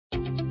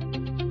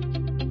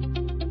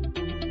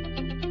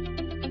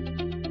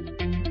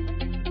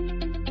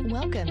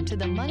Welcome to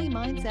the Money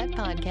Mindset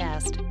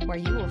Podcast, where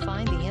you will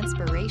find the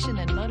inspiration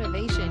and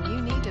motivation you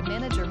need to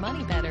manage your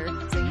money better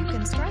so you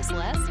can stress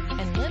less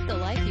and live the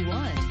life you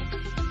want.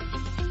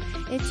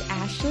 It's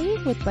Ashley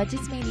with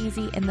Budgets Made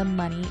Easy and the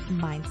Money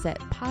Mindset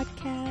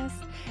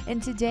Podcast.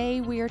 And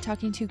today we are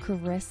talking to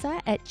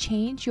Carissa at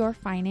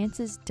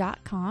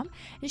changeyourfinances.com.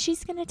 And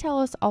she's going to tell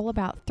us all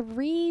about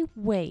 3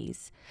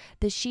 ways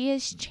that she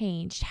has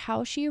changed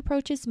how she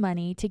approaches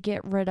money to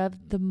get rid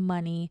of the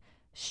money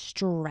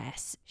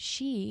stress.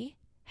 She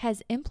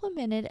has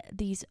implemented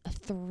these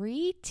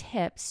 3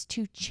 tips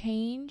to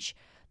change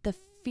the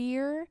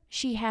fear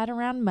she had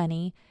around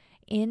money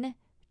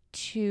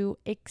into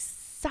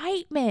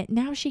excitement.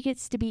 Now she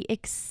gets to be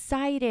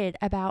excited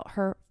about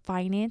her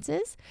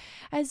finances,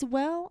 as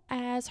well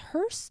as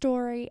her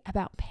story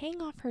about paying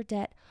off her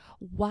debt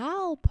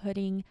while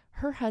putting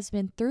her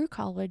husband through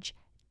college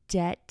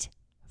debt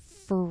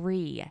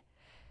free.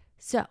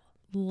 So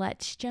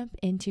let's jump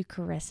into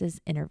Carissa's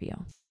interview.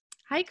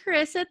 Hi,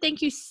 Carissa.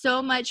 Thank you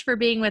so much for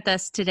being with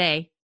us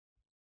today.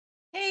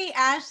 Hey,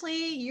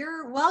 Ashley,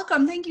 you're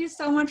welcome. Thank you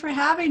so much for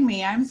having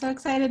me. I'm so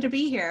excited to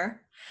be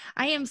here.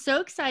 I am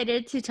so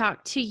excited to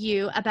talk to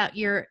you about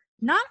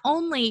not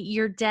only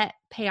your debt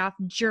payoff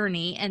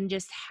journey and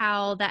just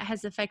how that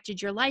has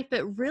affected your life,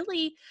 but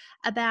really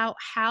about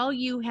how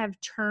you have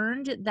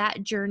turned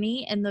that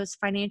journey and those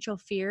financial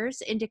fears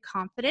into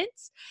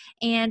confidence.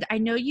 And I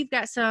know you've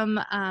got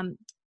some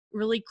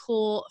really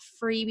cool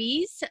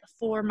freebies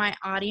for my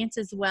audience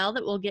as well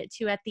that we'll get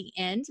to at the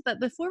end.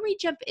 But before we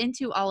jump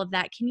into all of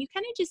that, can you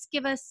kind of just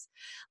give us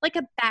like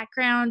a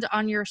background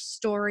on your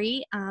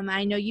story?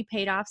 I know you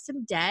paid off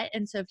some debt.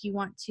 And so if you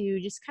want to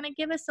just kind of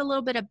give us a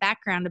little bit of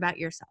background about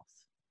yourself.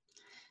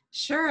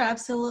 Sure,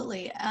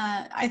 absolutely.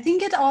 I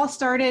think it all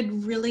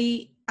started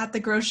really at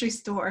the grocery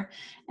store.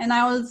 And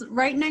I was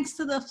right next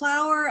to the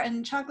flour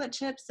and chocolate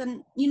chips.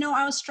 And,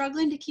 I was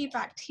struggling to keep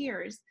back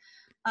tears.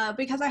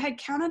 Because I had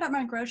counted up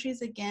my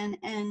groceries again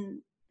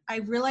and I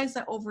realized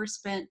I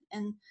overspent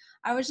and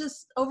I was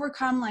just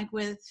overcome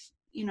with,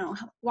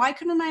 why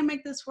couldn't I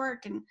make this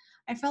work? And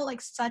I felt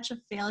like such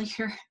a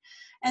failure.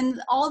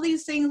 And all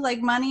these things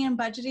like money and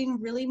budgeting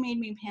really made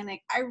me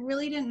panic. I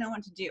really didn't know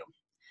what to do.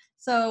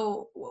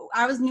 So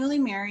I was newly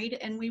married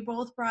and we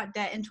both brought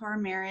debt into our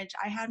marriage.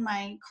 I had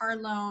my car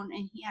loan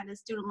and he had his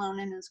student loan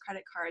and his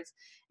credit cards.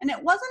 And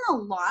it wasn't a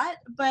lot,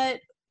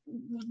 but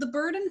the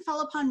burden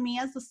fell upon me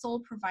as the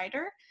sole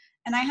provider,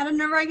 and I had an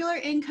irregular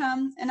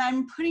income, and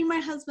I'm putting my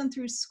husband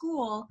through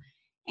school,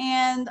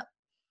 and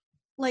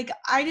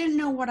I didn't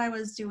know what I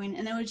was doing,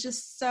 and it was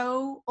just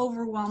so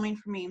overwhelming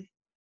for me.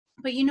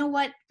 But you know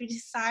what?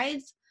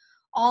 Besides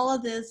all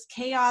of this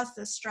chaos,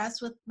 this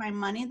stress with my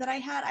money that I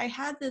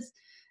had this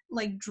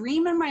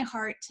dream in my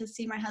heart to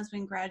see my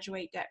husband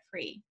graduate debt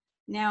free.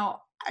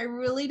 Now, I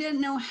really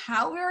didn't know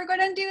how we were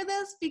going to do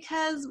this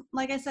because,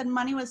 like I said,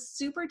 money was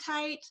super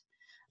tight.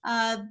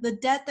 The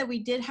debt that we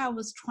did have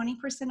was 20%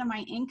 of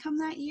my income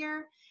that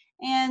year.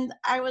 And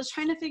I was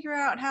trying to figure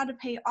out how to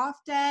pay off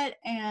debt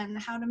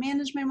and how to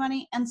manage my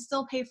money and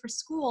still pay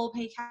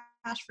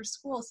cash for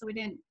school so we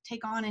didn't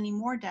take on any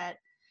more debt.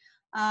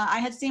 I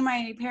had seen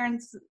my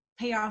parents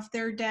pay off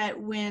their debt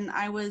when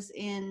I was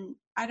in,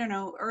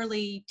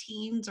 early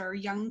teens or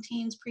young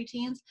teens,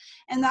 preteens.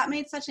 And that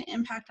made such an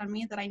impact on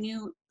me that I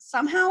knew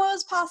somehow it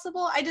was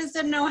possible. I just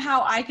didn't know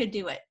how I could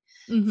do it.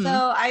 Mm-hmm.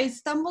 So I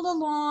stumbled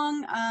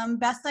along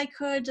best I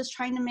could, just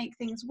trying to make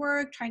things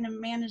work, trying to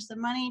manage the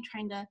money,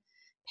 trying to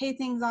pay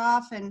things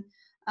off and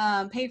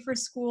pay for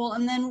school.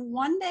 And then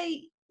one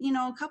day,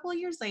 a couple of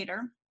years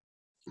later,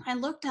 I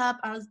looked up,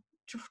 I was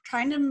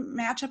trying to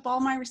match up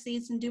all my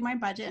receipts and do my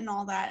budget and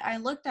all that. I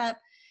looked up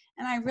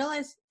and I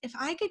realized if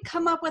I could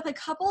come up with a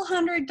couple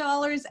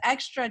 $100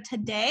 extra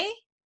today,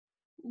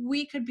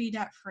 we could be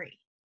debt free.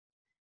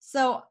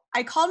 So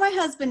I called my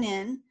husband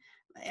in.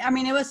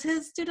 It was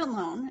his student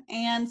loan.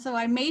 And so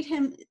I made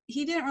him,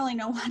 he didn't really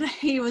know what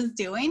he was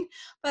doing,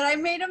 but I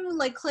made him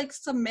click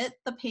submit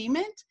the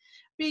payment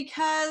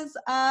because,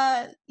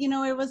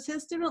 it was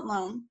his student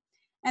loan.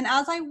 And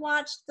as I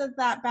watched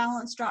that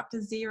balance drop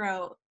to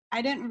zero, I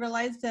didn't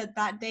realize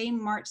that day,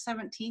 March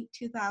 17th,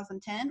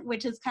 2010,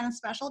 which is kind of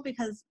special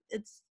because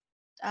it's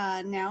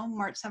now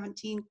March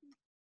 17th,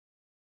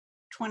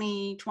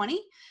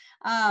 2020.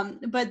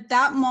 But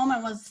that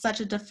moment was such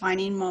a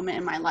defining moment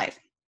in my life.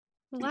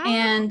 Wow.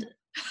 And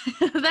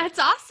that's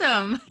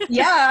awesome.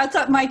 Yeah, it's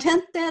my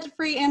 10th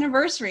debt-free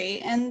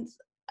anniversary. And,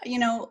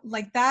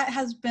 that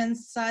has been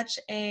such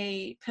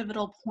a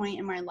pivotal point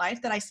in my life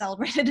that I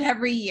celebrated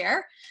every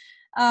year.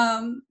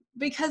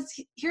 Because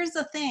here's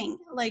the thing,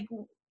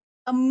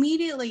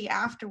 immediately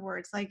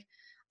afterwards,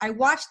 I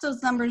watched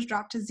those numbers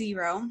drop to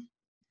zero.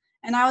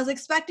 And I was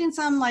expecting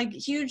some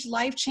huge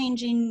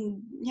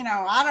life-changing,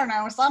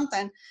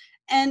 something.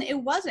 And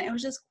it wasn't. It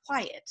was just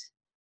quiet.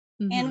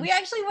 Mm-hmm. And we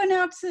actually went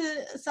out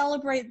to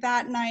celebrate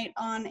that night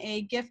on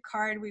a gift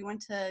card. We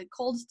went to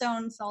Cold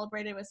Stone,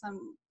 celebrated with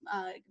some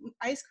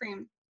ice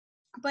cream.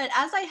 But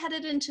as I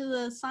headed into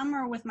the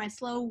summer with my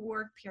slow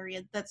work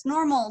period, that's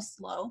normal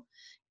slow,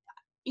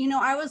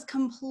 I was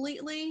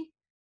completely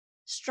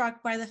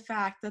struck by the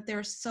fact that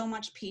there's so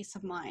much peace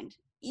of mind.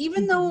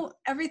 Even Mhm. though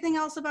everything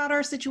else about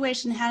our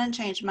situation hadn't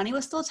changed, money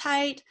was still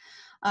tight,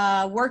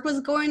 work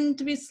was going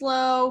to be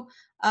slow,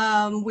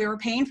 we were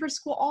paying for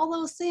school, all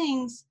those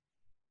things,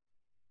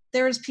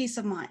 there was peace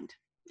of mind.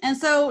 And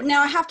so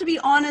now I have to be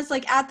honest,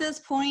 like at this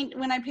point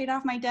when I paid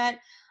off my debt,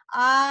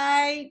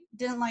 I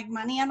didn't like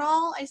money at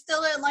all. I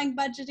still didn't like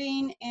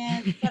budgeting,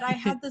 but I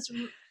had this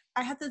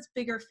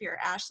bigger fear,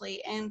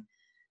 Ashley, and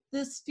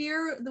this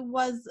fear that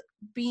was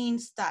being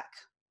stuck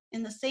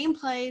in the same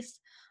place,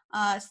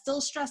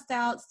 still stressed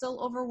out, still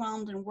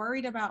overwhelmed and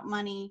worried about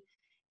money,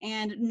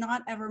 and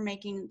not ever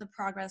making the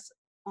progress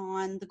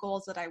on the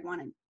goals that I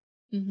wanted.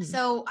 Mhm.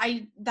 So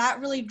that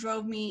really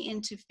drove me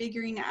into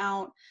figuring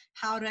out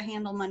how to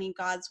handle money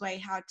God's way,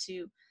 how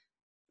to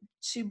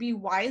be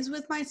wise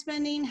with my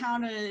spending, how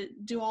to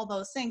do all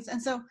those things.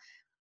 And so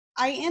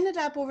I ended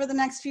up over the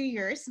next few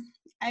years,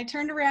 I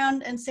turned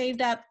around and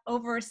saved up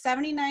over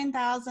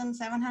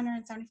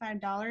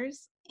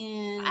 $79,775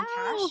 in Wow.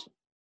 cash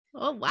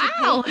Oh, to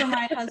pay wow. for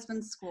my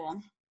husband's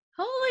school.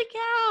 Holy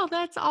cow,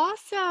 that's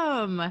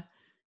awesome.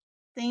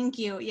 Thank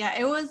you. Yeah,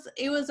 it was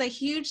a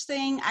huge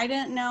thing. I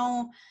didn't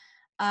know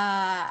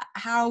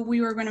how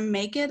we were going to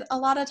make it a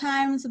lot of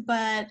times,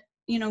 but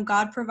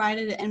God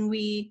provided it, and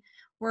we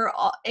were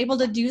able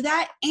to do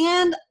that.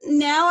 And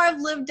now I've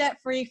lived debt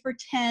free for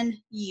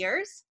 10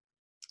 years.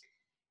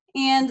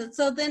 And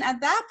so then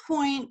at that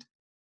point,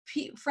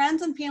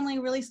 friends and family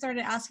really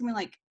started asking me,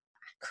 like,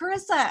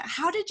 Carissa,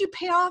 how did you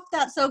pay off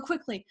that so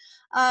quickly?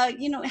 How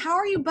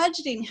are you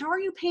budgeting? How are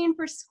you paying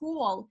for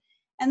school?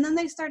 And then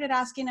they started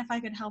asking if I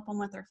could help them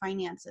with their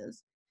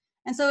finances.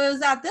 And so it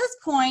was at this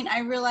point I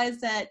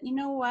realized that, you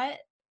know what?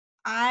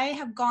 I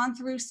have gone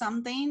through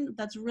something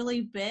that's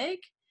really big,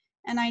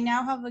 and I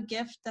now have a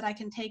gift that I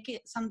can take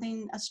it,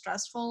 something as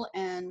stressful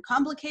and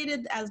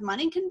complicated as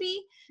money can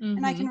be,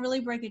 and I can Mhm. really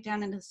break it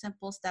down into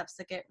simple steps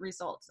to get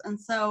results. And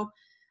so,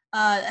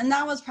 and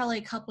that was probably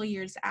a couple of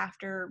years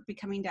after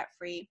becoming debt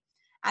free.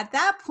 At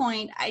that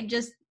point, I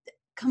just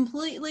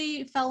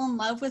completely fell in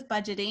love with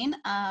budgeting.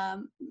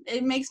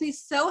 It makes me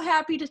so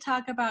happy to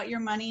talk about your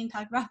money and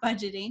talk about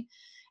budgeting.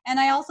 And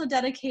I also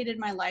dedicated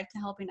my life to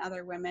helping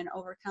other women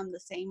overcome the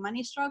same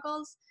money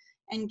struggles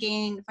and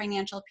gain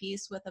financial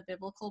peace with a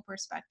biblical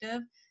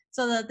perspective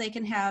so that they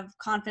can have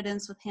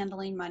confidence with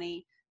handling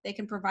money, they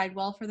can provide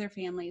well for their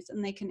families,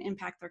 and they can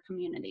impact their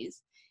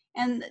communities.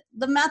 And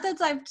the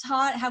methods I've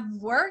taught have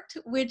worked,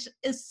 which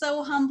is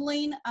so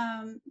humbling.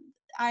 The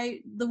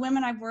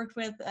women I've worked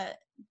with,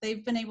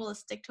 they've been able to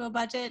stick to a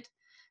budget,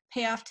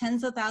 pay off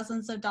tens of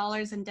thousands of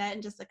dollars in debt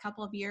in just a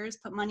couple of years,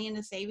 put money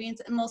into savings,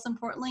 and most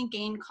importantly,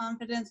 gain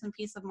confidence and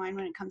peace of mind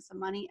when it comes to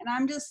money. And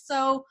I'm just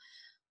so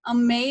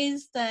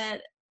amazed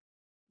that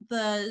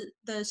the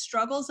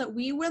struggles that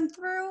we went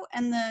through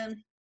and the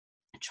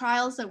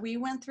trials that we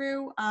went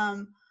through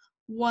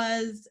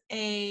was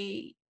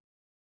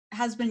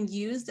has been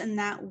used in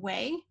that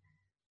way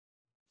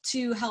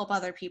to help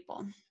other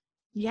people.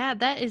 Yeah,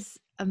 that is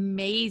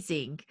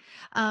amazing.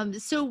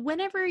 So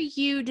whenever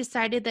you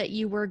decided that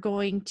you were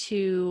going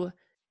to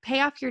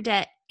pay off your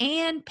debt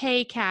and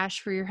pay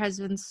cash for your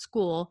husband's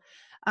school,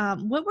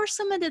 what were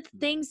some of the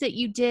things that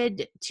you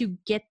did to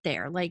get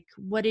there? Like,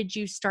 what did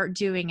you start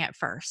doing at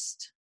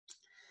first?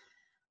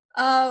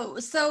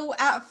 So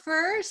at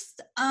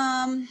first,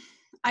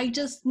 I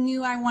just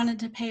knew I wanted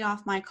to pay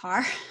off my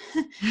car.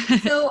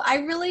 So I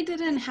really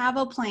didn't have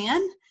a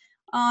plan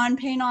on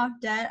paying off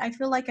debt. I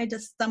feel like I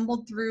just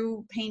stumbled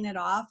through paying it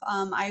off.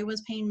 I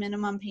was paying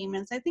minimum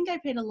payments. I think I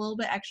paid a little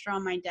bit extra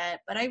on my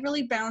debt, but I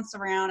really bounced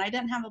around. I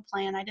didn't have a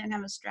plan. I didn't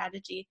have a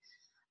strategy.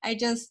 I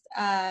just,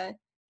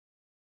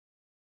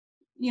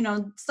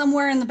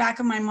 somewhere in the back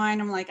of my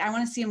mind, I'm like, I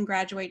want to see him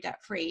graduate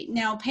debt free.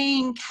 Now,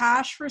 paying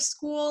cash for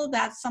school,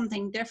 that's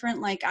something different.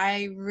 Like,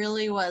 I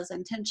really was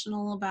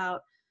intentional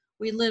about,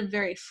 we lived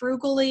very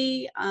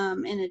frugally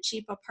in a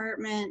cheap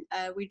apartment.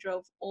 We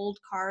drove old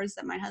cars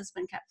that my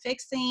husband kept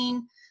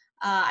fixing.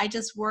 I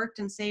just worked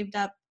and saved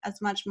up as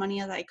much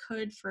money as I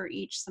could for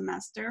each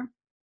semester.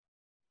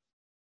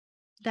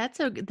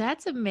 That's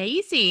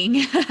amazing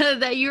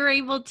that you were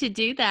able to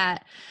do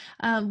that.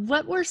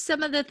 What were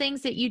some of the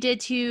things that you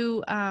did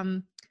to,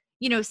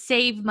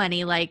 save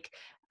money, like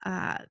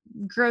uh,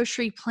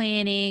 grocery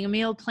planning,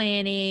 meal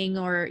planning,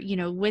 or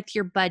with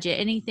your budget?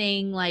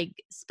 Anything like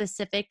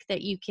specific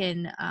that you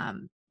can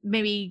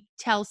maybe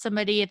tell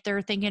somebody if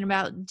they're thinking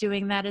about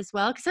doing that as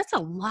well? Because that's a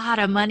lot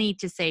of money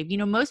to save.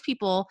 Most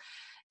people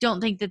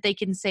don't think that they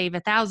can save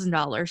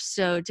 $1,000.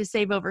 So to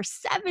save over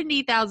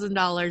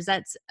 $70,000,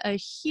 that's a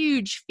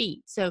huge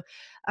feat. So,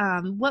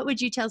 what would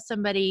you tell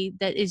somebody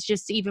that is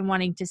just even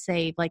wanting to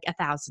save like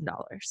 $1,000?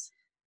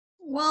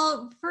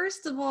 Well,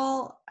 first of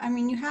all, I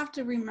mean, you have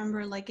to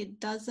remember, like, it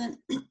doesn't,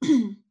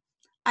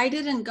 I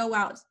didn't go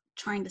out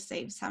trying to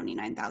save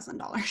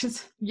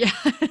 $79,000. Yeah.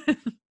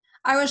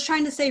 I was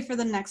trying to save for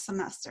the next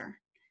semester.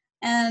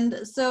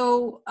 And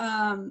so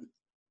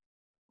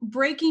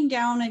breaking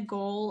down a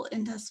goal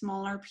into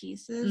smaller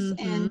pieces.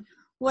 hmm And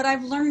what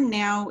I've learned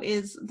now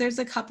is there's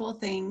a couple of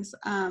things.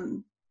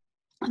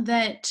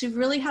 that to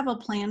really have a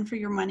plan for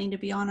your money, to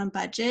be on a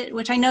budget,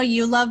 which I know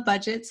you love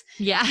budgets.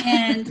 Yeah.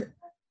 And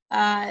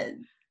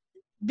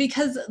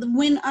because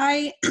when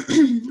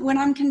when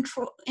I'm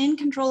in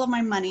control of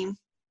my money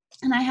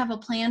and I have a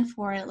plan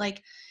for it,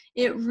 like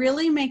it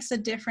really makes a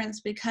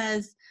difference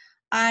because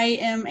I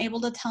am able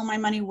to tell my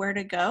money where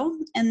to go,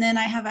 and then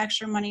I have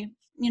extra money,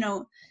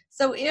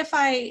 so if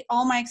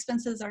all my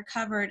expenses are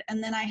covered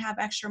and then I have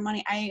extra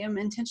money, I am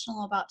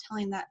intentional about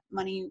telling that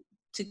money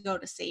to go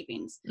to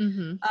savings.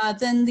 Mm-hmm.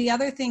 Then the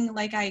other thing,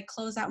 like I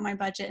close out my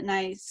budget and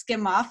I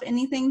skim off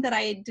anything that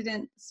I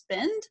didn't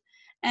spend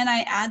and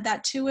I add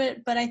that to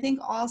it. But I think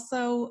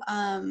also,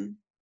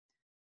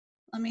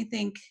 let me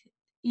think,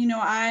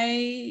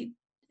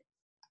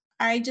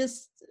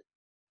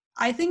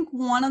 I think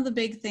one of the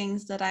big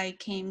things that I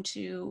came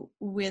to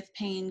with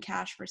paying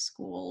cash for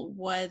school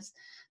was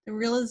the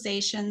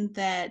realization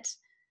that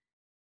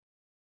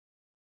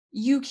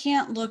you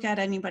can't look at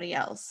anybody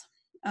else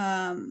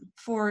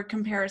for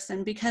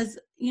comparison, because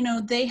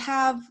they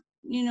have,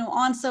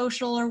 on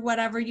social or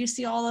whatever, you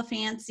see all the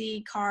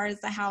fancy cars,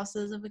 the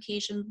houses, the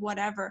vacations,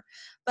 whatever.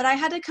 But I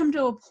had to come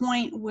to a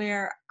point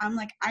where I'm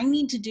like, I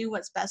need to do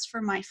what's best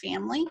for my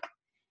family.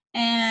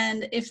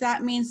 And if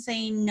that means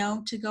saying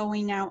no to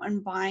going out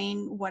and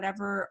buying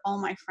whatever all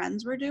my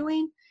friends were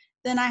doing,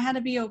 then I had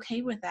to be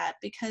okay with that,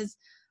 because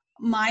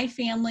my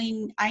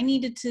family, I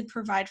needed to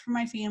provide for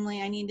my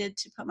family. I needed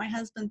to put my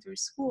husband through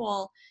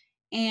school,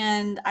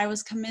 and I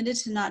was committed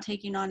to not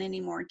taking on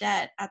any more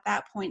debt at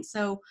that point.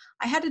 So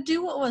I had to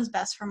do what was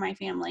best for my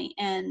family.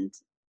 And,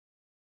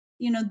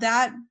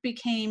 that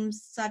became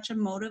such a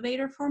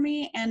motivator for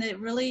me. And it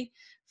really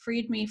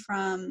freed me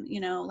from,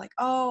 like,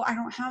 oh, I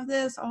don't have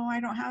this. Oh,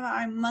 I don't have it.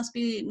 I must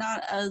be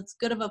not as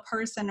good of a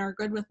person or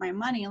good with my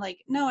money. Like,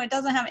 no, it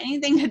doesn't have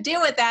anything to do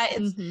with that.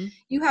 It's Mm-hmm.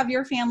 you have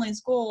your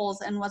family's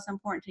goals and what's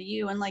important to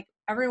you. And like,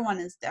 everyone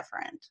is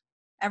different.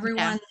 Yeah.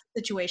 Everyone's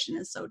situation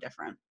is so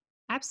different.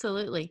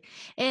 Absolutely.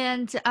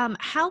 And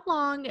how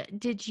long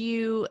did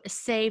you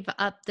save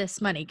up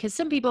this money? Because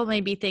some people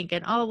may be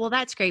thinking, oh, well,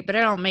 that's great, but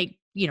I don't make,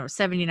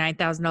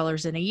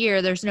 $79,000 in a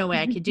year. There's no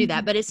way I could do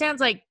that. But it sounds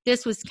like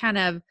this was kind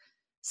of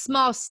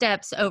small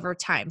steps over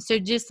time. So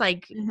just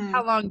like,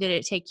 how Mhm. long did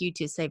it take you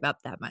to save up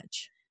that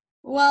much?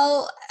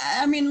 Well,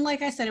 I mean,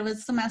 like I said, it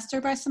was semester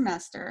by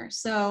semester.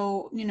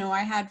 So,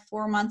 I had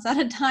 4 months at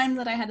a time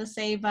that I had to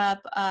save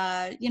up.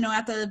 At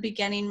the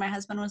beginning, my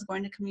husband was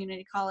going to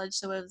community college.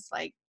 So it was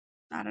like,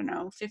 I don't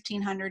know,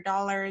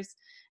 $1,500.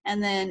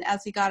 And then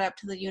as he got up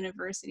to the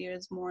university, it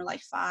was more like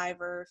 5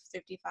 or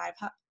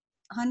 5,500.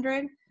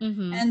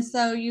 Mm-hmm. And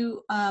so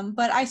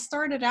but I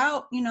started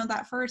out,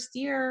 that first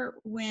year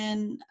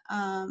when,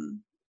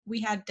 we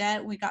had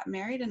debt, we got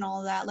married and all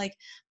of that, like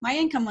my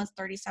income was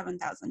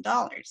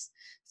 $37,000.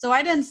 So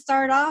I didn't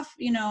start off,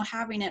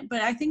 having it,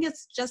 but I think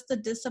it's just the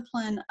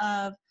discipline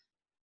of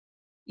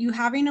you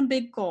having a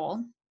big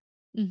goal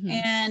Mm-hmm.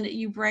 and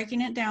you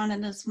breaking it down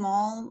into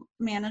small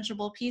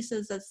manageable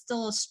pieces that's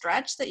still a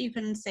stretch that you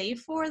can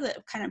save for,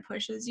 that kind of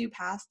pushes you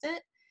past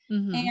it.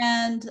 Mm-hmm.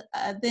 And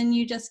then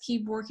you just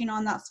keep working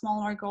on that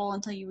smaller goal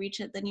until you reach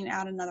it. Then you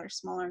add another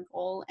smaller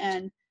goal,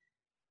 and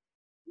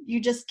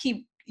you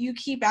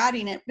keep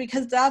adding it,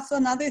 because that's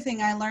another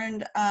thing I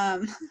learned.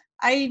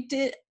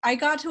 I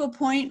got to a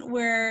point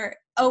where,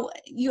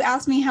 you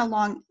asked me how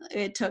long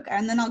it took,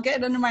 and then I'll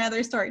get into my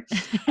other story.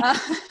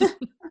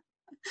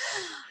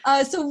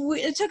 uh,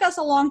 it took us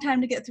a long time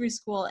to get through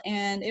school,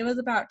 and it was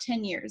about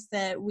 10 years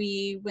that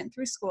we went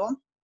through school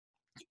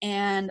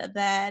and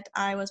that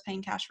I was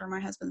paying cash for my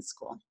husband's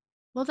school.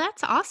 Well,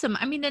 that's awesome.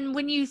 I mean, and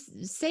when you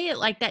say it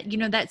like that,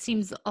 that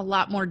seems a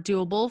lot more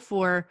doable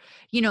for,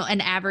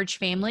 an average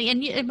family.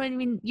 And I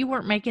mean, you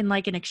weren't making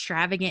like an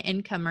extravagant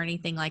income or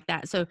anything like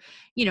that. So,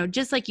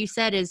 just like you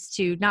said, is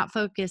to not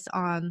focus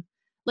on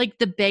like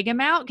the big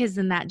amount, because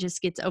then that just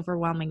gets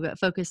overwhelming, but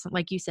focus,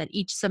 like you said,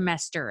 each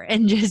semester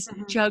and just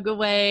Mhm. chug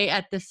away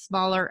at the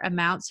smaller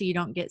amount so you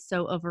don't get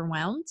so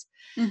overwhelmed.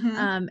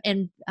 Mhm.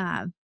 And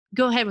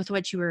go ahead with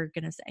what you were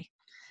going to say.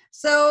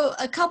 So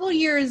a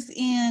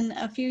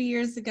few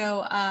years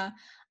ago, I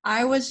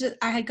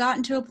had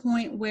gotten to a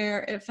point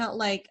where it felt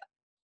like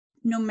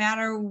no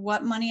matter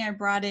what money I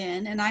brought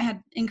in, and I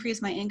had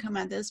increased my income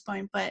at this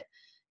point, but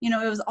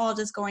it was all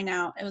just going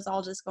out. It was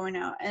all just going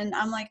out. And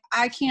I'm like,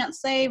 I can't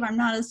save. I'm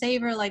not a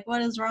saver. Like,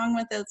 what is wrong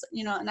with this?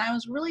 And I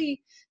was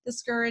really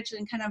discouraged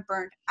and kind of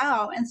burnt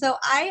out. And so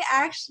I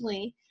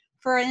actually,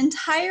 for an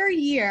entire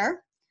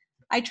year,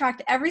 I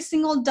tracked every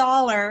single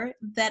dollar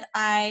that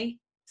I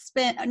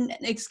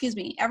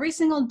every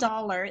single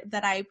dollar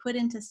that I put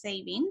into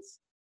savings,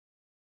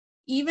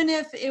 even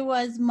if it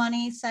was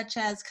money such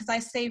as, because I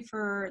save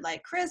for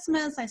like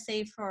Christmas, I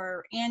save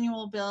for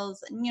annual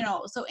bills, and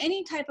so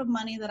any type of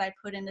money that I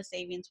put into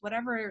savings,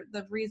 whatever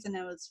the reason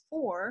it was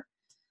for.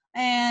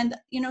 And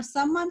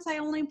some months I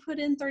only put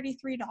in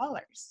 $33.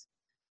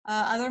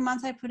 Other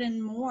months I put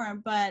in more,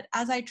 but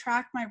as I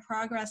tracked my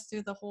progress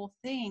through the whole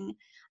thing,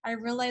 I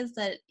realized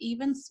that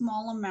even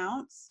small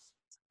amounts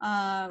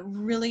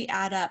really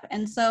add up.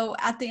 And so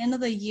at the end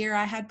of the year,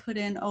 I had put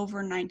in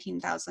over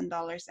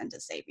 $19,000 into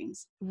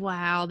savings.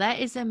 Wow, that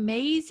is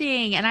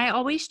amazing. And I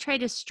always try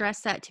to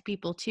stress that to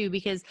people too,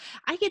 because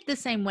I get the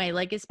same way,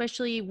 like,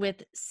 especially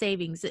with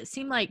savings. It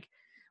seemed like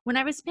when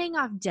I was paying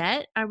off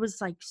debt, I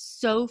was like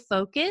so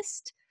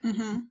focused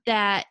Mm-hmm.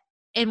 that,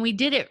 and we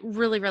did it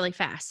really, really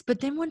fast. But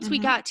then once we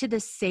Mm-hmm. got to the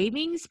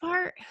savings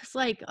part, it's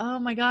like, oh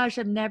my gosh,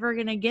 I'm never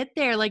going to get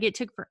there. Like, it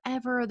took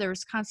forever. There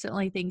was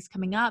constantly things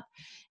coming up.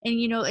 And,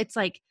 it's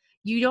like,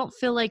 you don't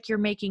feel like you're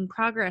making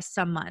progress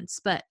some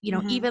months, but,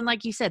 Mm-hmm. even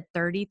like you said,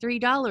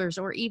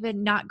 $33 or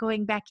even not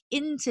going back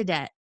into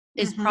debt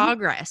is Mm-hmm.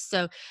 progress.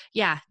 So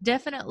yeah,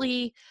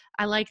 definitely.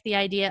 I like the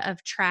idea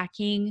of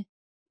tracking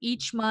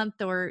each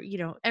month or,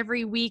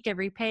 every week,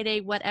 every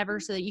payday, whatever,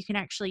 so that you can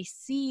actually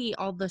see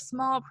all the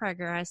small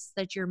progress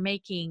that you're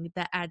making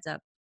that adds up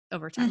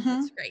over time.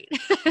 Mm-hmm. That's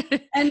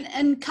great.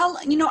 And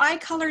color, I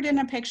colored in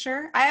a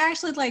picture. I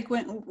actually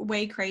went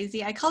way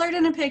crazy. I colored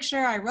in a picture.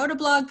 I wrote a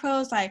blog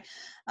post. I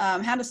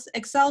had an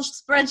Excel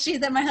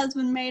spreadsheet that my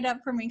husband made up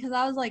for me, because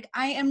I was like,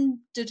 I am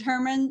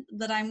determined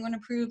that I'm going to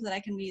prove that I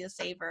can be a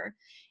saver.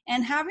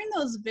 And having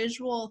those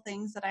visual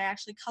things that I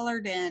actually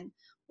colored in,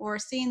 or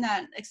seeing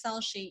that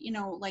Excel sheet,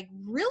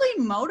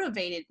 really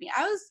motivated me.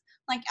 I was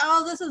like,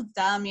 oh, this is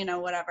dumb,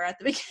 whatever at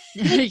the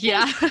beginning.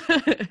 Yeah.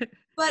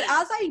 But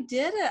as I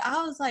did it,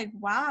 I was like,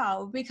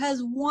 wow,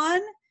 because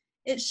one,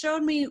 it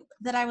showed me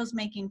that I was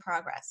making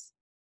progress.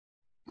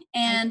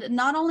 And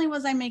not only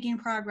was I making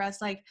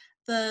progress, like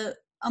the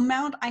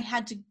amount I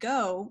had to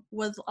go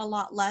was a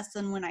lot less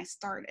than when I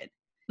started.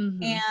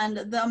 Mm-hmm.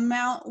 And the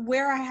amount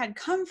where I had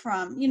come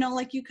from,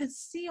 you could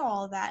see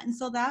all of that. And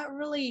so that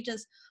really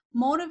just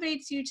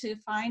motivates you to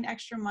find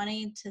extra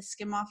money to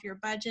skim off your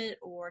budget,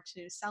 or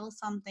to sell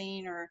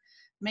something, or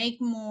make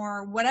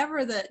more,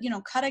 whatever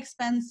cut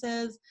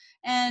expenses.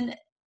 And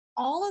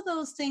all of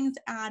those things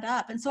add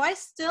up. And so I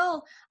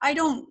still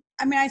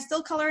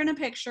color in a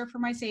picture for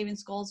my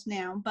savings goals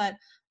now, but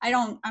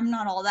I'm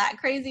not all that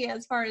crazy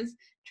as far as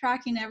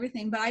tracking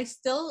everything, but I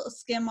still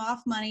skim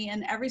off money,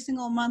 and every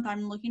single month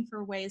I'm looking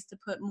for ways to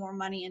put more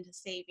money into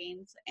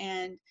savings.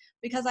 And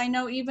because I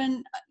know,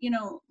 even,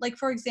 like,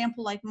 for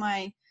example, like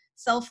my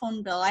cell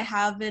phone bill, I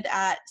have it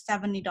at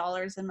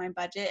 $70 in my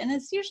budget, and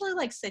it's usually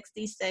like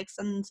 66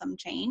 and some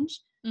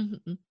change,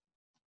 Mm-hmm.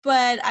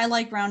 but I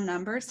like round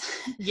numbers.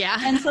 Yeah.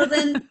 And so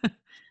then,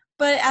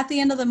 but at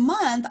the end of the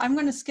month, I'm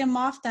going to skim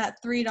off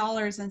that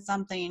 $3 and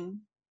something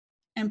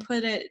and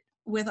put it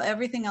with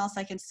everything else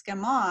I can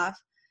skim off,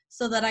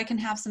 so that I can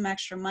have some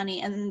extra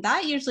money. And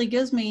that usually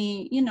gives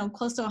me,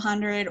 close to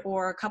 $100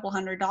 or a couple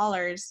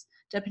 $100,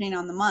 depending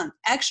on the month,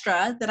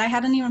 extra that I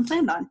hadn't even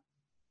planned on.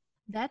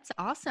 That's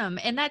awesome.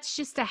 And that's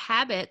just a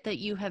habit that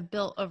you have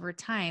built over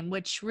time,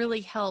 which really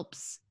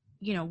helps,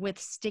 with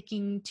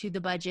sticking to the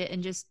budget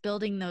and just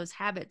building those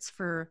habits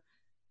for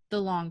the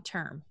long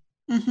term.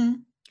 Mm-hmm.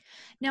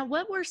 Now,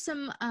 what were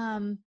some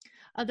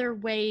other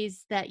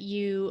ways that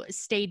you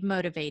stayed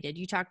motivated?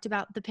 You talked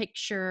about the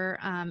picture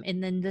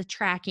and then the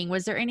tracking.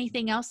 Was there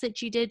anything else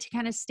that you did to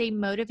kind of stay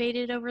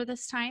motivated over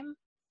this time?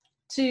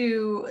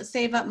 To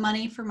save up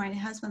money for my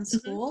husband's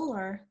Mm-hmm. school,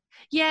 or?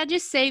 Yeah,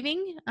 just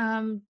saving,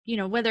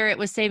 whether it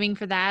was saving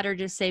for that or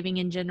just saving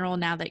in general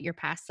now that you're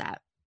past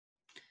that.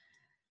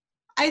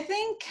 I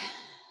think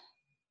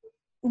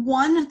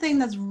one thing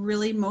that's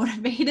really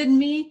motivated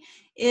me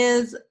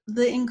is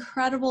the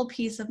incredible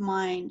peace of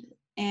mind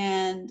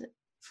and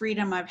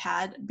freedom I've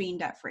had being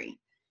debt free.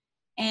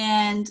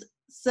 And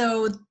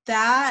so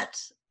that,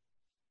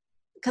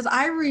 because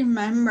I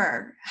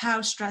remember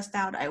how stressed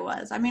out I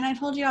was. I mean, I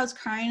told you I was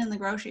crying in the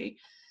grocery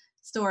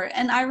store,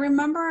 and I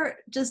remember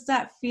just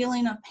that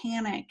feeling of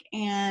panic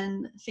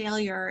and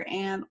failure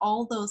and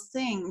all those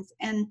things.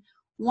 And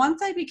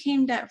once I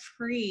became debt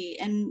free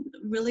and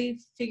really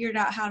figured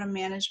out how to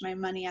manage my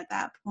money at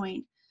that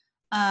point,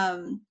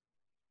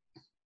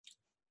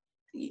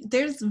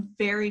 there's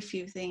very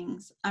few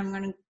things I'm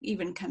going to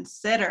even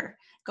consider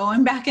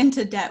going back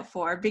into debt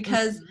for,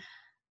 because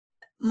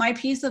my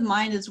peace of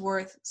mind is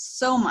worth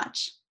so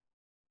much.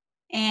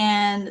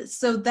 And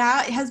so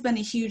that has been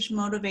a huge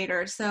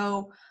motivator.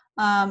 So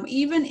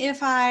even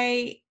if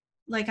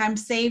I'm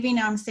saving,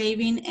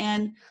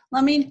 and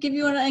let me give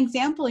you an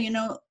example,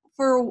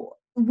 for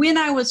when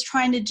I was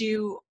trying to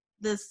do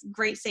this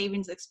great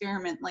savings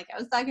experiment, like I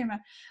was talking about,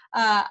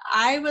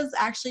 I was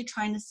actually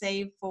trying to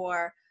save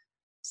for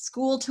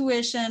school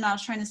tuition. I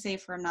was trying to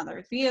save for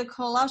another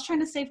vehicle. I was trying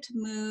to save to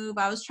move.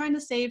 I was trying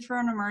to save for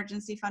an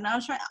emergency fund. I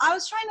was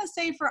trying to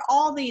save for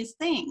all these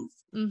things.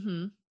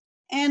 Mm-hmm.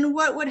 And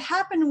what would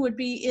happen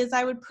is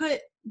I would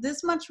put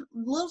this much,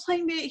 little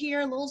tiny bit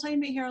here, a little tiny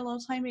bit here, a little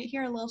tiny bit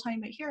here, a little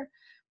tiny bit here.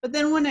 But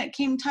then when it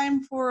came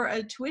time for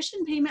a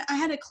tuition payment, I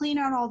had to clean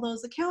out all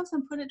those accounts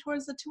and put it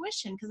towards the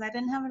tuition, because I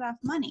didn't have enough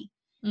money.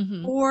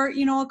 Mm-hmm. Or,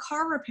 a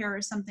car repair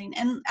or something.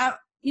 And at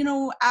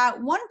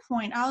one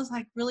point I was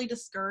like really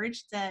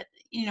discouraged that,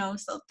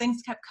 so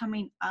things kept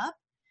coming up.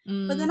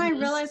 Mm-hmm. But then I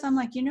realized, I'm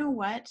like, you know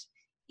what?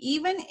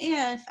 Even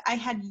if I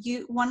had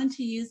wanted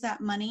to use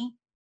that money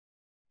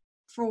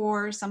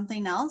for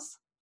something else,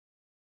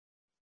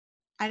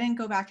 I didn't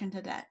go back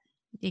into debt.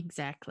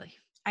 Exactly.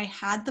 I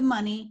had the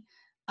money.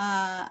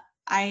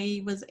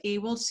 I was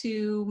able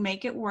to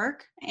make it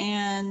work.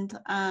 And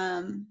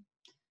I'm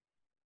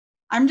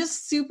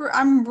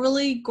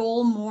really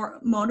goal more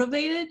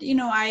motivated. You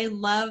know,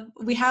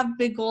 we have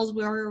big goals.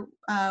 We're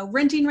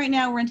renting right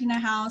now, renting a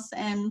house,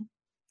 and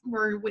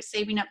we're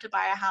saving up to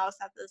buy a house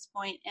at this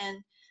point. And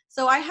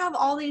so I have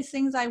all these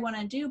things I want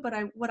to do, but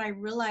what I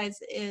realize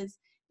is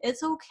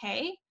it's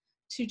okay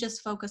to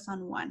just focus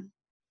on one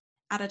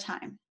at a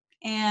time.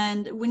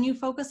 And when you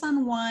focus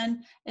on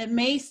one, it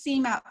may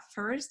seem at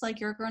first like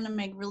you're going to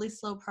make really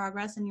slow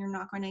progress and you're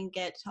not going to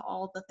get to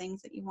all the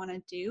things that you want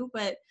to do,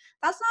 but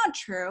that's not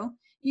true.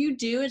 You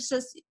do.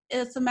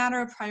 It's a matter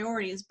of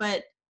priorities.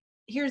 But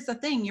here's the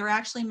thing, you're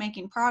actually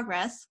making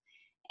progress,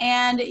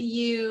 and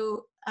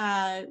you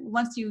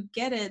once you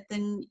get it,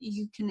 then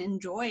you can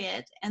enjoy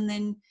it. And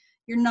then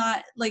you're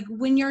not like,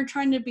 when you're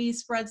trying to be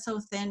spread so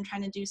thin,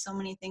 trying to do so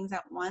many things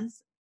at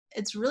once,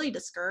 it's really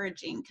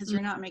discouraging because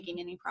you're not making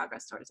any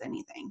progress towards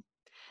anything.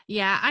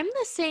 Yeah, I'm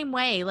the same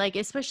way, like,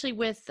 especially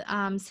with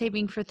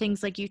saving for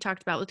things like you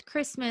talked about with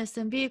Christmas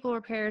and vehicle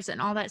repairs and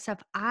all that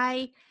stuff.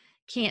 I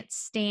can't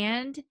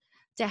stand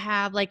to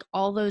have like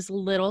all those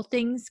little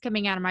things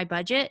coming out of my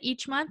budget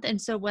each month. And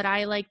so what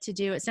I like to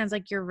do, it sounds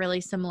like you're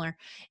really similar,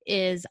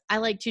 is I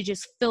like to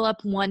just fill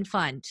up one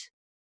fund.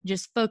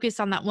 Just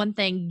focus on that one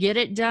thing, get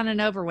it done and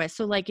over with.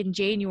 So like in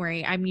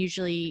January, I'm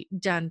usually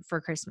done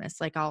for Christmas.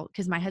 Like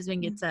because my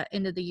husband gets a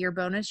end of the year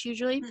bonus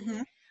usually.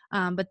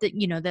 Mm-hmm. But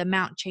the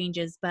amount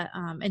changes,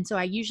 and so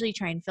I usually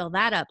try and fill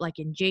that up like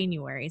in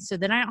January. So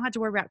then I don't have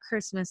to worry about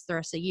Christmas the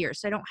rest of the year.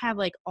 So I don't have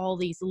like all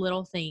these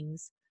little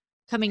things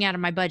coming out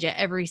of my budget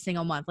every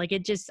single month. Like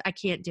I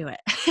can't do it.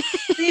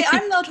 See,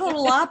 I'm the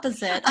total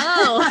opposite.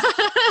 Oh.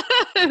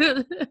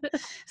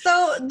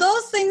 So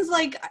those things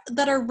like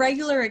that are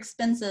regular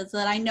expenses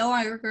that I know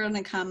are going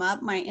to come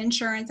up, my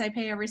insurance I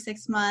pay every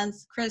 6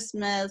 months,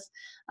 Christmas,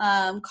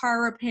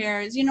 car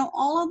repairs,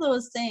 all of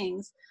those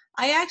things.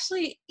 I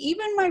actually,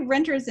 even my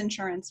renter's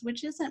insurance,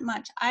 which isn't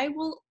much, I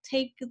will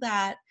take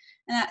that,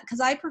 and because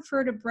I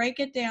prefer to break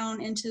it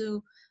down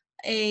into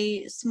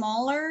a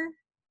smaller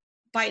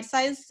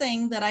bite-sized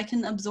thing that I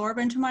can absorb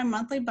into my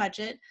monthly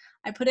budget.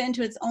 I put it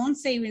into its own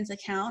savings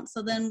account.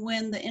 So then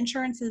when the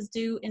insurance is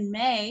due in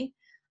May,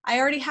 I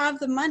already have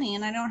the money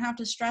and I don't have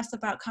to stress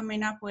about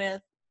coming up with,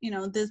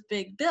 this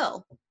big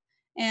bill.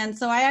 And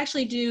so I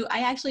actually do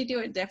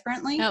it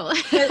differently. Oh.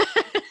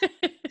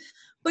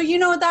 But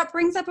that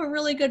brings up a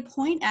really good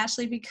point,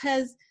 Ashley,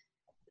 because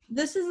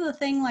this is the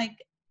thing, like,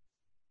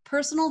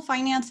 personal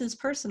finance is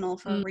personal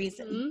for a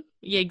reason.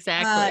 Yeah,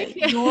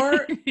 exactly.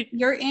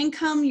 Your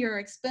income, your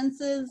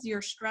expenses,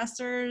 your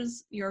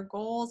stressors, your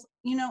goals,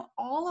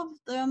 all of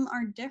them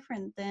are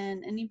different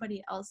than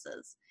anybody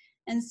else's.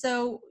 And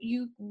so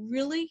you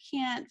really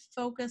can't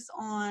focus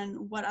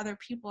on what other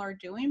people are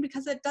doing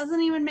because it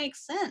doesn't even make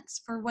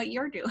sense for what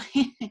you're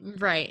doing.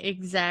 Right.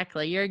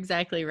 Exactly. You're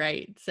exactly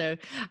right. So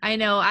I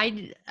know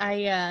I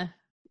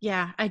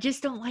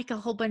just don't like a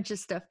whole bunch of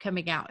stuff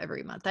coming out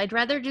every month. I'd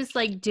rather just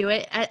like do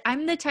it.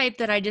 I'm the type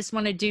that I just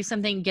want to do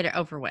something and get it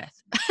over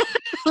with.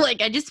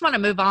 Like, I just want to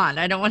move on.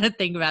 I don't want to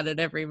think about it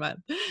every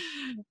month.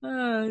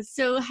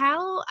 So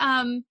how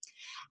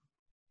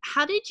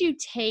did you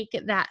take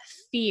that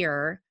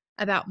fear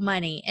about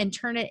money and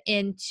turn it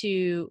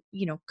into,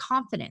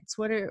 confidence?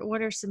 What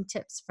are some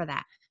tips for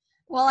that?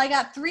 Well, I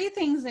got 3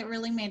 things that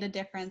really made a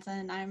difference,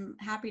 and I'm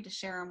happy to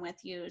share them with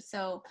you.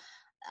 So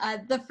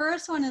the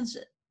first one is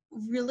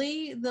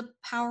really the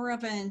power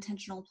of an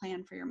intentional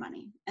plan for your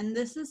money. And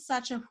this is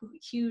such a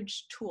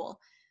huge tool.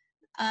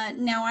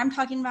 Now I'm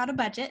talking about a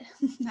budget.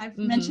 I've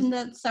mentioned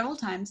that several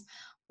times.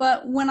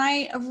 But when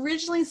I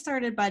originally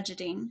started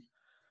budgeting,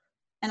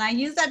 and I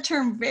use that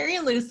term very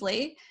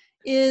loosely,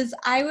 is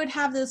I would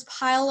have this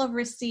pile of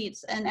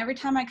receipts, and every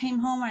time I came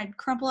home, I'd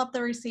crumple up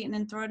the receipt and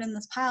then throw it in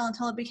this pile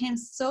until it became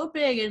so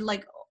big it'd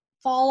like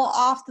fall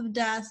off the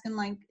desk and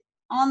like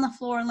on the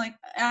floor, and like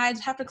I'd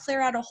have to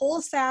clear out a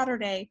whole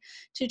Saturday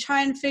to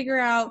try and figure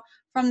out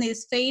from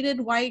these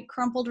faded white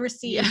crumpled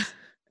receipts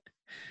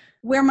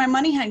where my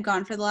money had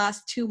gone for the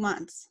last 2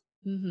 months.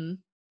 Mm-hmm.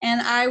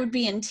 And I would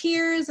be in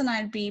tears and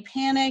I'd be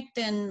panicked,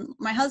 and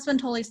my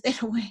husband totally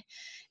stayed away.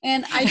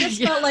 And I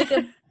just felt like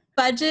a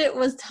budget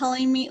was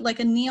telling me, like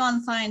a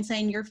neon sign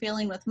saying you're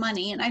failing with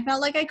money. And I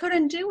felt like I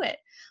couldn't do it.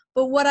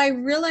 But what I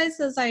realized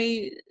as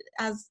in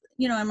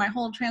my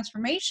whole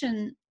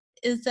transformation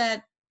is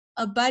that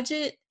a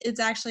budget is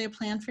actually a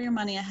plan for your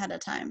money ahead of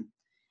time,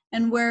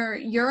 and where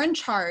you're in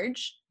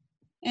charge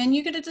and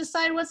you get to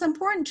decide what's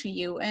important to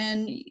you.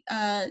 And,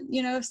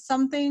 if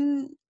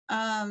something,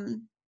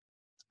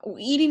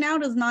 eating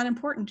out is not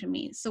important to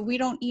me. So we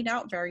don't eat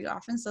out very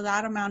often. So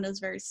that amount is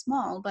very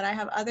small, but I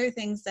have other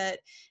things that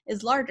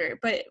is larger.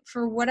 But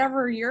for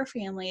whatever your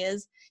family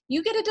is,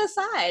 you get to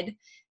decide,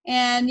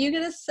 and you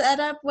get to set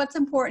up what's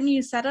important.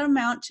 You set an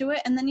amount to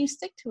it, and then you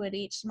stick to it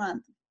each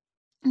month.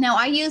 Now,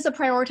 I use a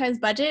prioritized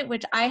budget,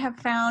 which I have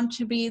found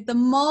to be the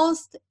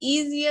most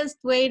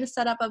easiest way to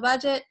set up a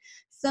budget,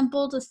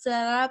 simple to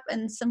set up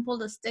and simple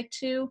to stick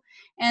to.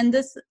 And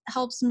this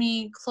helps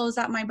me close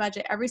out my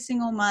budget every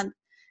single month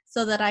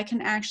so that I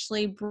can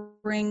actually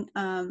bring,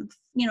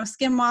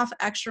 skim off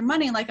extra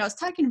money, like I was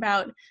talking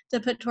about, to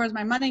put towards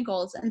my money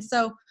goals. And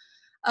so,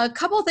 a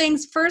couple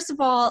things. First of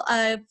all,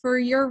 for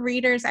your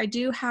readers, I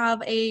do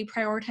have a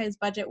prioritized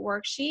budget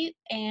worksheet,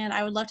 and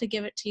I would love to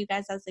give it to you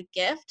guys as a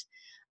gift.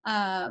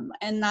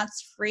 And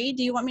that's free.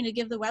 Do you want me to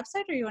give the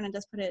website, or you want to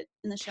just put it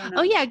in the show notes?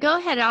 Oh yeah, go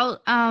ahead. I'll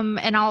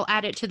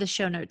add it to the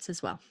show notes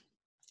as well.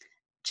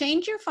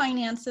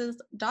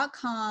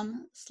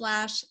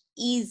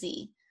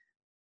 changeyourfinances.com/easy.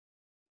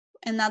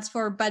 And that's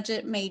for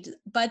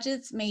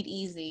budgets made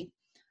easy.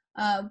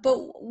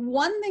 But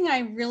one thing I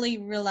really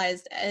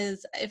realized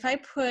is if I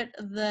put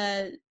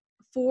the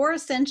 4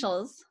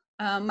 essentials,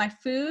 my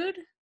food,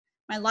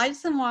 my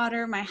lights and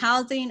water, my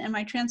housing, and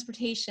my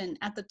transportation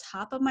at the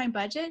top of my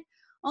budget,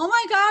 oh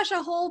my gosh,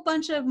 a whole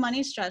bunch of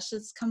money stress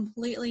just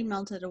completely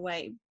melted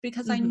away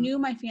because I knew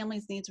my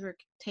family's needs were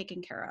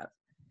taken care of.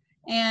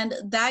 And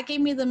that gave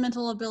me the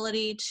mental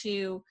ability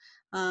to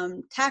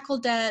tackle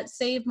debt,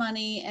 save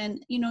money,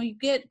 and you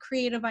get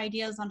creative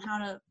ideas on how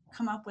to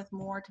come up with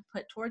more to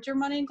put towards your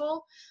money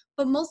goal.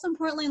 But most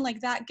importantly, like,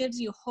 that gives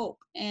you hope,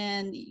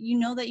 and you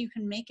know that you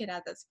can make it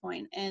at this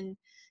point. And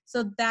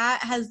so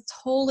that has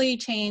totally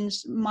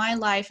changed my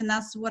life, and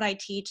that's what I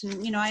teach.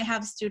 And I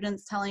have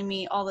students telling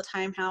me all the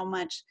time how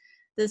much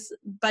this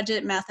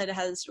budget method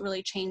has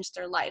really changed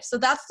their life. So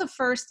that's the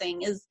first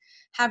thing, is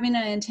having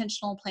an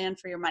intentional plan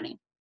for your money.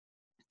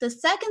 The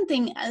second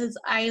thing, as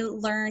I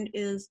learned,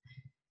 is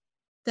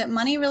that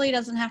money really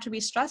doesn't have to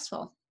be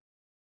stressful.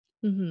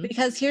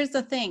 Because here's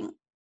the thing,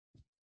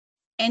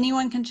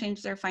 anyone can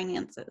change their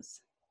finances.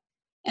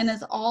 And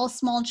it's all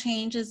small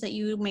changes that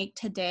you make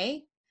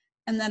today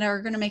and that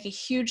are going to make a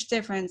huge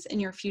difference in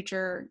your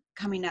future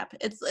coming up.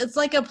 It's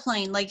like a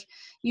plane. Like,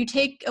 you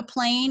take a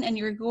plane and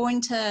you're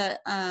going to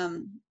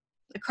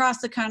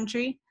across the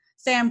country.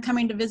 Say I'm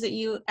coming to visit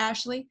you,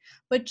 Ashley,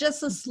 but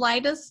just the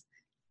slightest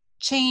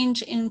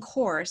change in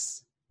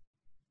course,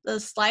 the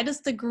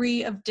slightest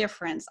degree of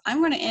difference,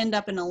 I'm going to end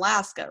up in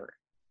Alaska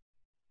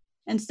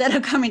instead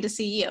of coming to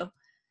see you.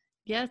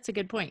 Yeah, that's a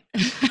good point.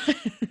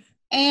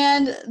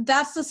 And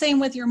that's the same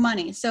with your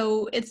money.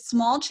 So it's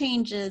small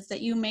changes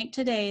that you make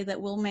today that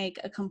will make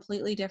a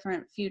completely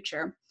different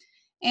future.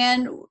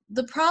 And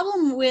the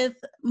problem with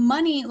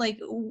money, like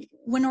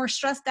when we're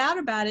stressed out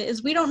about it,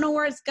 is we don't know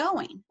where it's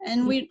going,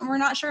 and we're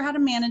not sure how to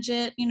manage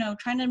it,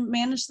 trying to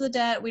manage the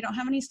debt. We don't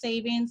have any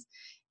savings,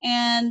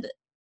 and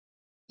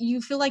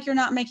you feel like you're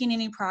not making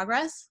any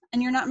progress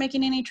and you're not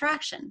making any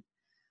traction.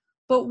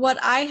 But what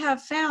I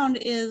have found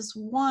is,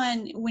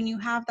 one, when you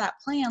have that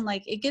plan,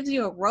 like, it gives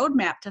you a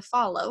roadmap to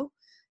follow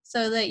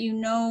so that you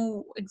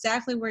know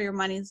exactly where your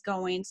money's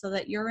going, so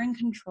that you're in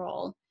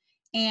control.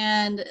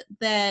 And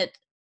that,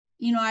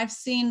 I've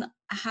seen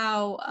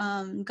how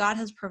God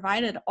has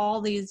provided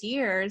all these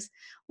years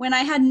when I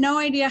had no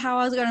idea how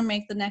I was going to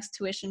make the next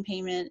tuition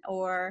payment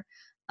or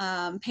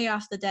pay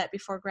off the debt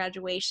before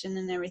graduation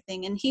and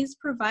everything. And He's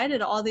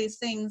provided all these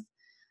things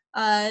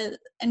and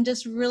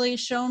just really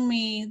shown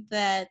me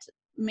that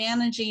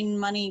managing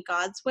money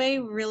God's way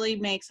really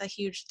makes a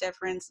huge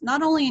difference,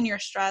 not only in your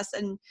stress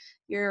and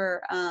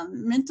your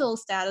mental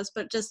status,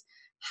 but just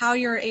how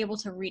you're able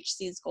to reach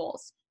these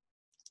goals.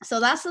 So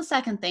that's the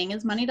second thing,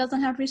 is money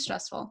doesn't have to be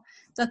stressful.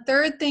 The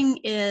third thing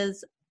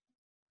is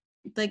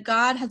that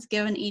God has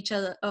given each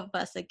of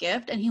us a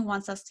gift, and He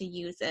wants us to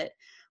use it.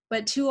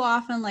 But too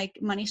often, like,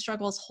 money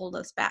struggles hold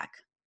us back.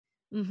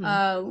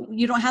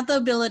 You don't have the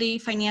ability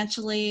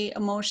financially,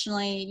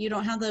 emotionally, you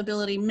don't have the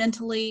ability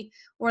mentally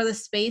or the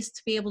space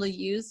to be able to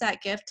use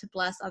that gift to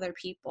bless other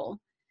people.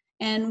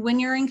 And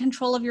when you're in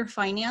control of your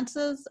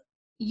finances,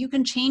 you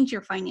can change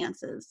your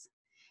finances.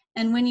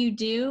 And when you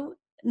do,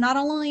 not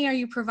only are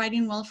you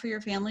providing well for your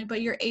family,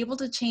 but you're able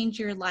to change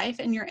your life,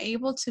 and you're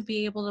able to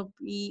be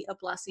a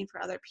blessing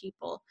for other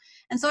people.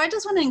 And so I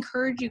just want to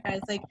encourage you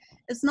guys, like,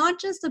 it's not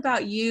just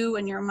about you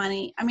and your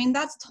money. I mean,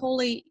 that's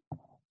totally,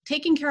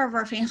 taking care of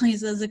our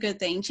families is a good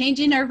thing.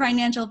 Changing our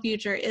financial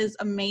future is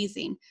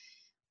amazing.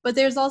 But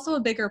there's also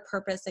a bigger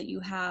purpose that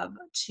you have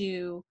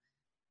to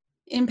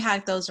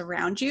impact those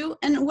around you.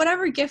 And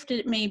whatever gift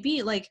it may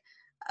be, like,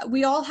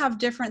 we all have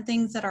different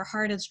things that our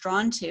heart is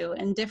drawn to,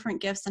 and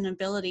different gifts and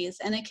abilities.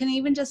 And it can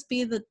even just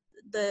be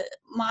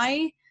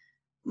my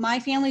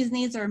family's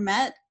needs are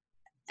met,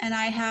 and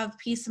I have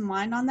peace of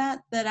mind on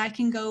that I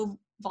can go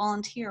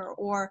volunteer.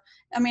 Or,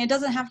 I mean, it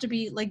doesn't have to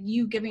be like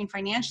you giving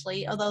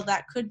financially, although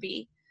that could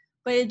be.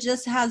 But it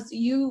just has,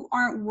 you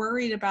aren't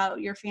worried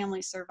about your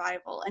family's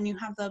survival, and you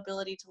have the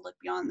ability to look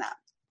beyond that.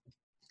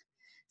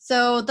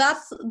 So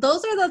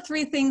those are the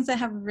 3 things that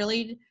have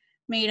really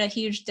made a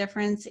huge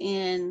difference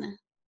in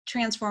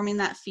transforming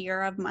that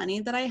fear of money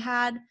that I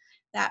had,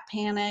 that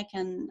panic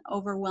and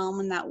overwhelm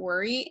and that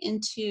worry,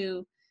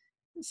 into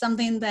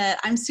something that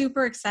I'm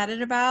super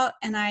excited about.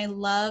 And I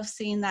love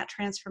seeing that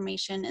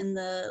transformation in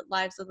the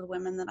lives of the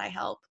women that I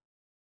help.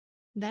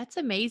 That's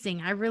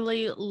amazing. I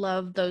really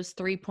love those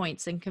 3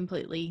 points and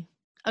completely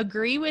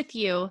agree with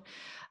you.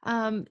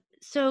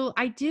 So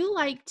I do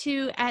like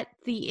to, at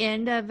the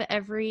end of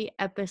every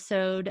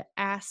episode,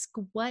 ask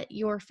what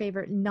your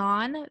favorite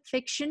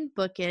nonfiction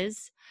book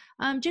is,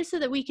 just so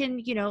that we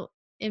can,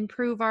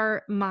 improve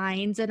our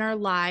minds and our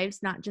lives,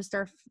 not just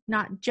our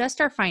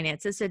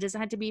finances. So it doesn't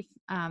have to be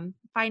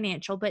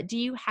financial. But do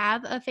you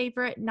have a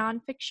favorite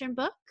nonfiction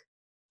book?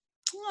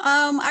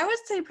 I would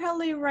say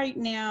probably right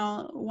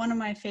now, one of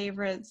my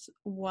favorites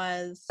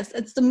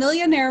it's The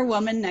Millionaire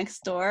Woman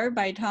Next Door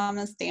by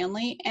Thomas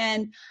Stanley.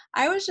 And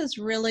I was just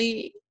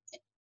really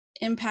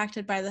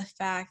impacted by the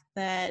fact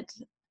that,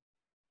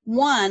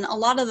 one, a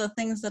lot of the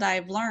things that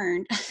I've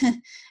learned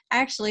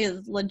actually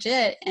is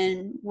legit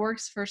and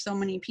works for so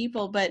many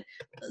people, but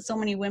so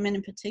many women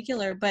in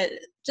particular. But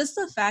just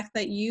the fact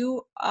that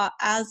you,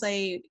 as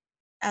a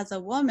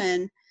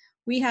woman,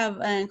 we have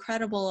an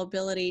incredible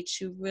ability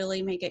to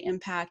really make an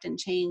impact and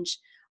change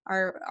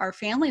our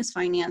family's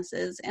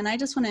finances. And I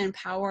just want to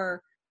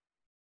empower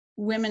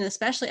women,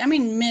 especially, I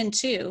mean, men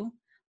too.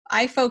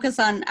 I focus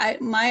on,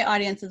 my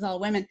audience is all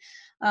women.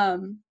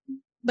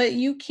 But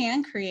you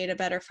can create a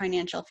better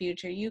financial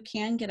future. You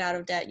can get out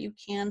of debt. You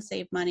can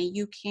save money.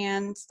 You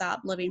can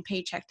stop living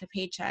paycheck to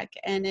paycheck.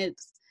 And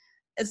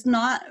it's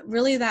not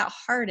really that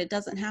hard. It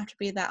doesn't have to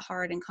be that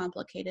hard and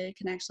complicated. It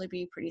can actually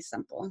be pretty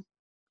simple.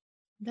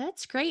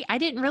 That's great. I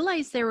didn't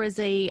realize there was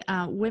a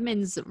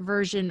women's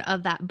version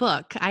of that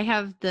book. I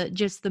have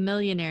just The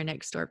Millionaire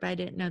Next Door, but I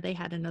didn't know they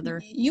had another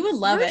You would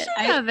love it.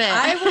 version of it.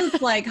 I was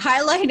like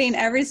highlighting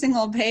every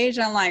single page.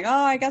 I'm like,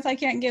 oh, I guess I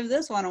can't give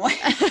this one away.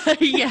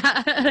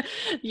 Yeah.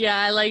 Yeah.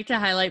 I like to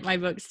highlight my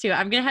books too.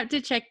 I'm going to have to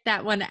check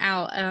that one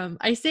out.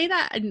 I say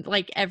that in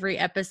like every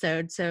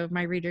episode. So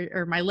my reader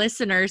or my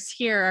listeners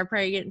here are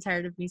probably getting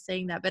tired of me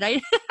saying that, but I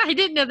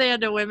didn't know they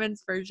had a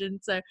women's version.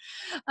 So,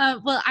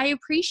 well, I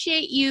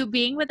appreciate you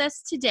being with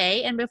us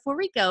today. And before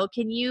we go,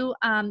 can you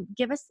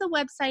give us the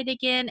website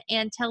again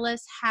and tell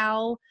us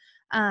how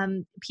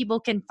people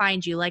can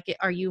find you? Like,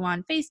 are you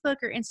on Facebook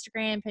or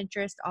Instagram,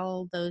 Pinterest,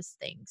 all those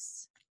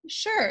things?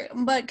 Sure.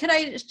 But could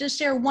I just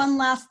share one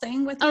last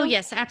thing with you? Oh,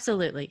 yes,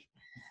 absolutely.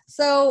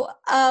 So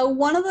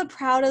one of the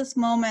proudest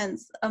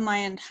moments of my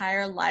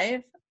entire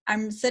life,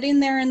 I'm sitting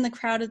there in the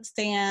crowded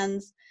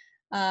stands,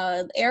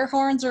 air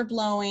horns are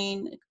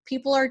blowing,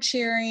 people are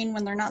cheering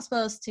when they're not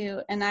supposed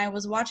to, and I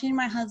was watching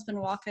my husband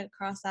walk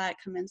across that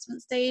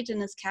commencement stage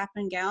in his cap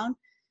and gown.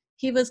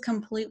 He was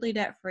completely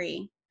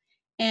debt-free.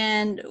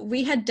 And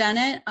we had done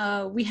it.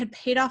 We had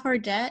paid off our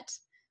debt.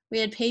 We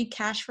had paid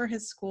cash for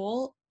his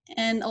school.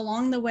 And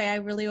along the way, I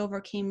really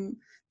overcame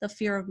the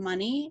fear of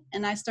money,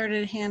 and I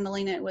started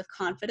handling it with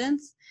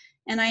confidence,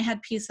 and I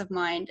had peace of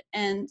mind.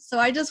 And so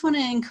I just want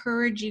to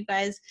encourage you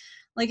guys,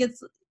 like,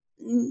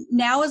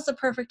 now is the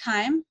perfect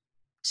time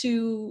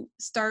to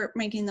start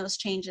making those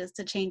changes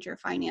to change your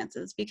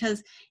finances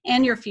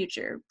and your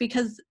future,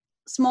 because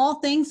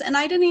small things, and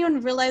I didn't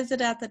even realize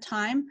it at the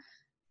time,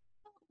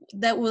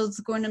 that was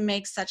going to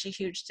make such a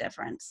huge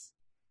difference.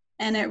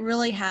 And it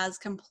really has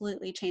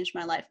completely changed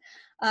my life.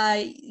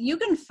 You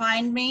can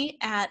find me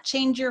at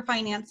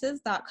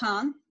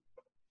changeyourfinances.com.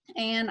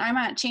 And I'm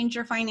at Change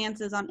Your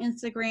Finances on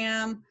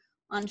Instagram,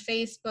 on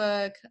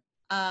Facebook.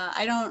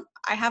 I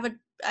have a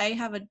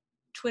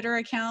Twitter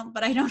account,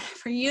 but I don't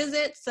ever use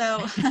it.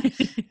 So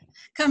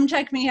come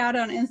check me out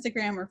on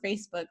Instagram or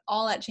Facebook,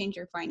 all at Change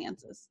Your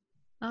Finances.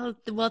 Oh,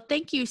 well,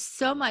 thank you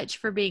so much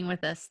for being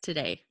with us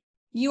today.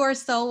 You are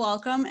so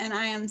welcome. And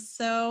I am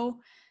so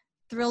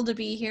thrilled to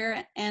be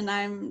here. And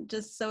I'm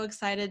just so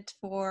excited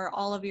for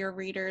all of your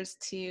readers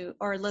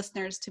or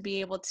listeners to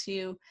be able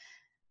to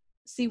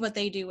see what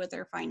they do with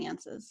their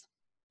finances.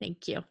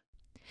 Thank you.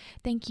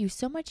 Thank you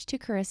so much to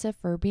Carissa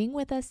for being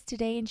with us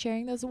today and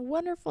sharing those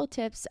wonderful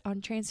tips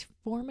on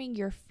transforming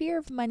your fear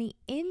of money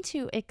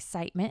into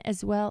excitement,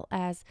 as well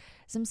as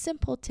some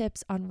simple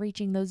tips on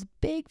reaching those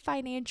big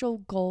financial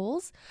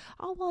goals,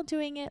 all while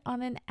doing it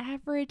on an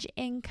average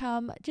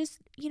income,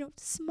 just,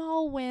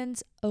 small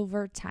wins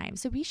over time.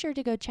 So be sure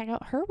to go check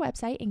out her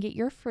website and get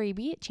your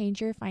freebie at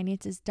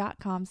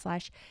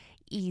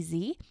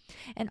changeyourfinances.com/easy.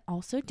 And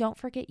also don't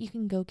forget, you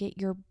can go get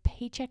your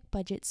paycheck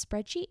budget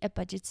spreadsheet at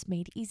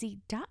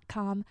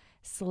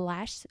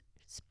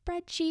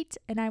budgetsmadeeasy.com/spreadsheet.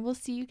 And I will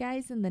see you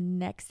guys in the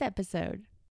next episode.